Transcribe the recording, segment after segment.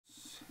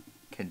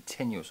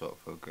continuous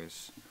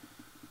autofocus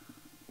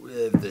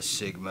with the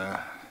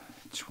Sigma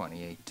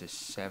 28 to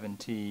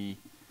 70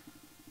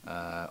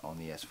 on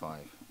the S5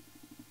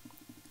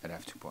 at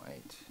f2.8.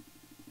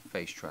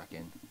 Face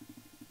tracking.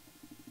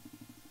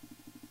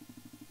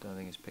 Don't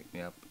think it's picked me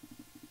up.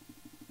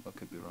 I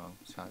could be wrong.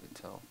 It's hard to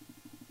tell.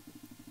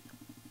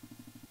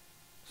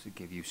 To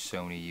give you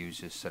Sony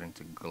users something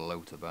to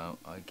gloat about,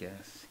 I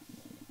guess.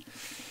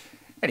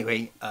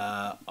 Anyway,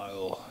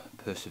 I'll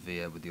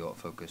persevere with the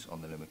autofocus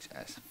on the Lumix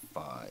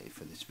S5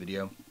 for this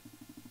video.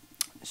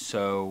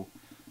 So,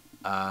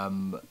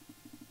 had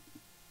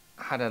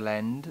a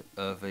lens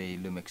of a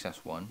Lumix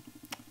S1.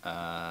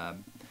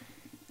 I'm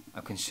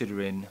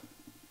considering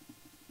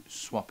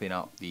swapping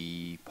out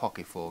the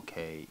Pocket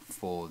 4K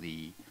for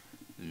the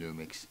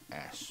Lumix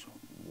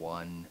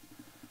S1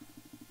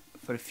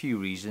 for a few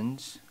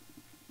reasons.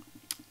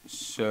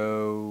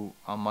 So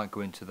I might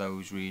go into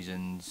those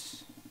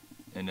reasons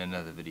in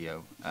another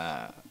video,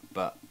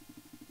 but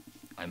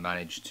I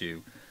managed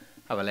to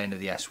have a lens of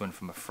the S1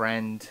 from a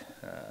friend,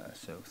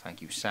 so thank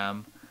you,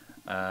 Sam,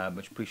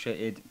 much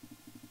appreciated.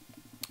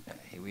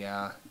 Here we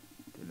are,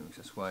 the Lumix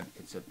S1.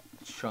 It's a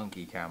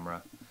chunky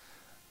camera,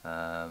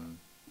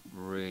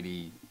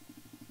 really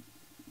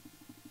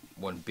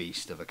one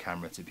beast of a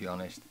camera, to be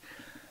honest.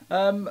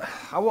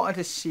 I wanted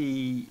to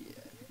see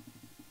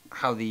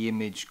how the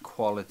image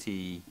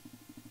quality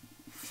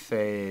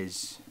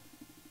fares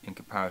in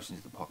comparison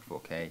to the Pocket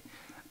 4K.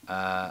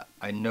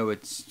 I know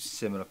it's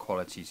similar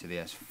quality to the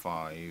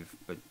S5,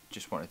 but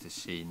just wanted to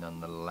see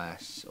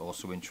nonetheless.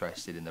 Also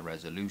interested in the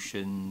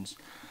resolutions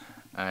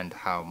and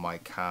how my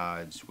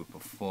cards would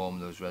perform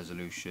those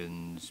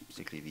resolutions,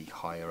 particularly the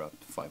higher up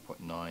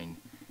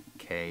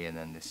 5.9K and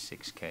then the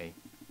 6K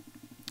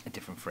at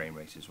different frame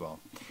rates as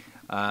well.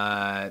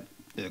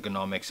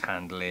 Ergonomics,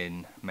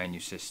 handling, menu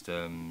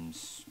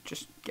systems,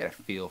 just get a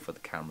feel for the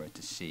camera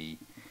to see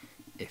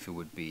if it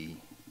would be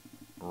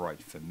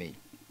right for me.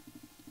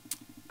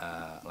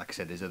 Like I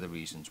said, there's other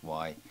reasons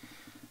why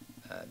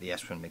the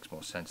S1 makes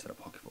more sense than a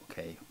Pocket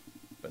 4K,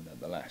 but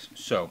nonetheless.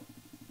 So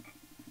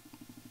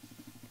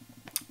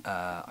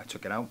I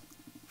took it out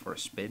for a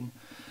spin.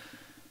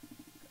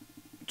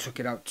 Took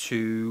it out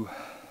to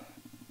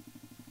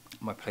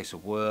my place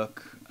of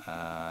work.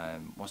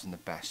 Wasn't the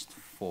best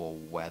for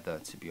weather,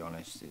 to be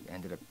honest. It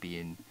ended up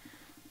being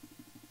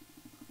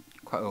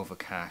quite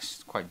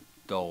overcast, quite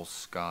dull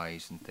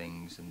skies and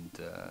things, and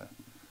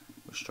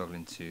we're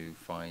struggling to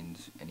find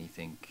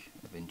anything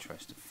of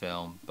interest to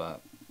film,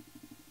 but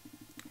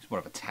it's more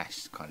of a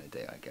test kind of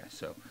day, I guess.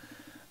 So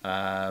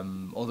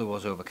although it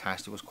was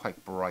overcast, it was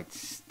quite bright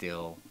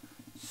still,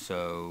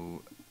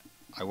 so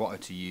I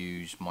wanted to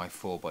use my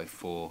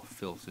 4x4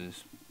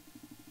 filters.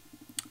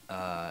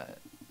 So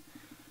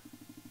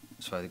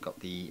I got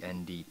the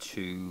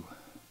ND2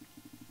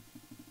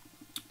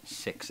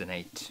 6 and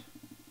 8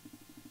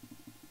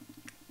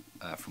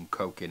 from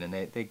Koken, and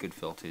they're good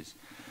filters,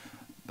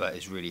 but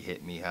it's really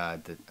hit me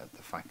hard that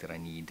the fact that I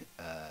need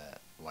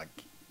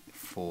like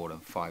 4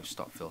 and 5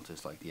 stop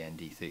filters like the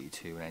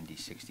ND32 and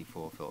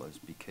ND64 filters,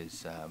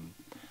 because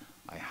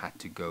I had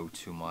to go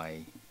to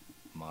my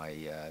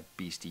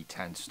Beastie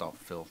 10 stop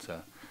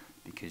filter,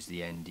 because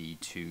the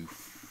ND2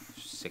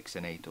 6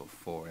 and 8 or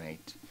 4 and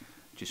 8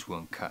 just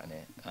weren't cutting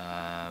it.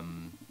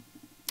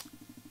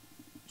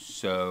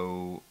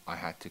 So I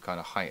had to kind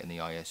of heighten the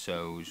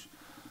ISOs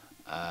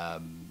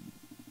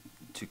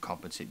to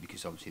compensate,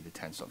 because obviously the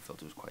 10 stop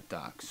filter was quite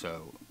dark,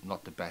 so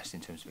not the best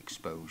in terms of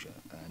exposure,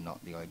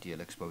 not the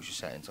ideal exposure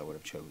settings I would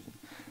have chosen,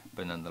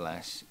 but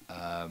nonetheless,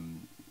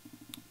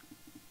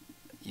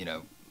 you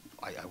know,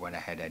 I went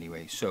ahead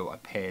anyway. So I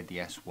paired the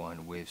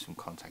S1 with some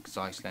Contax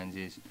Zeiss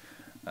lenses,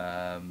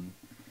 the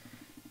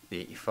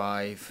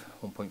 85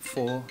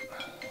 1.4.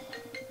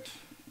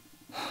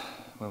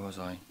 Where was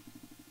I?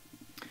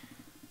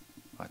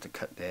 I had to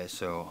cut there,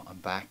 so I'm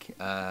back.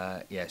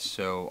 Yes,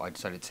 so I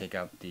decided to take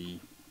out the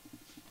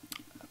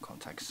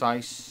Contax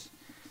Zeiss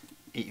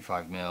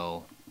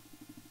 85mm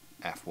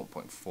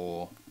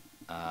f1.4.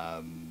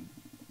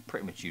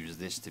 Pretty much use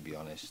this, to be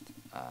honest,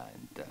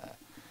 and I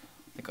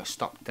think I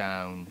stopped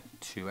down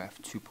to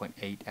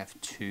f2.8,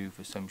 f2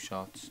 for some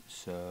shots.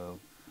 So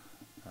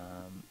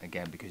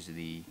again, because of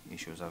the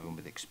issue I was having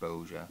with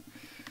exposure,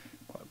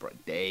 quite a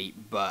bright day,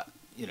 but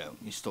you know,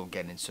 you're still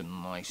getting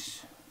some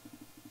nice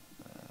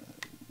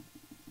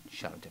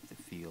shadow depth of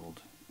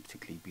field,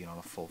 particularly being on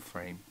a full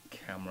frame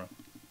camera.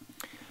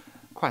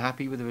 Quite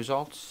happy with the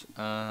results.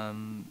 I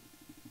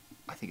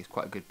think it's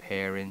quite a good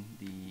pairing,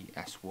 the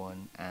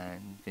S1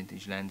 and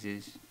vintage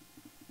lenses.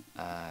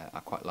 I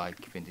quite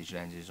like vintage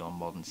lenses on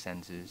modern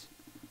sensors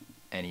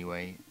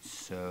anyway,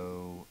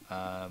 so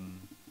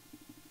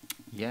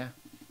yeah,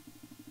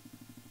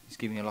 it's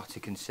giving me a lot to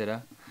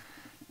consider.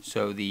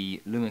 So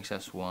the Lumix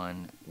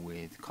S1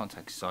 with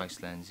Contax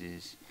Zeiss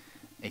lenses,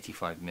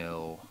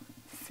 85mm,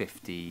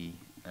 50,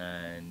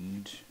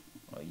 and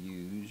I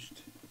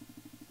used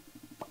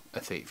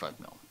a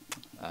 35mm,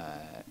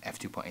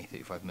 f2.8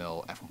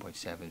 35mm,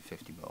 f1.7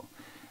 50mm,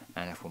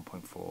 and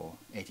f1.4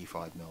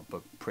 85mm,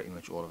 but pretty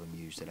much all of them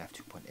used at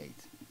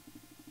f2.8.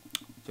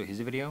 So here's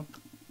a video.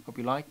 Hope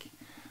you like.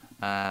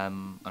 I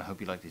hope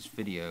you like this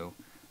video.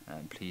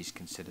 And please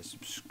consider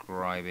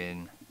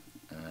subscribing.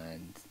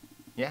 And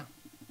yeah,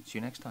 see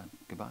you next time.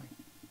 Goodbye.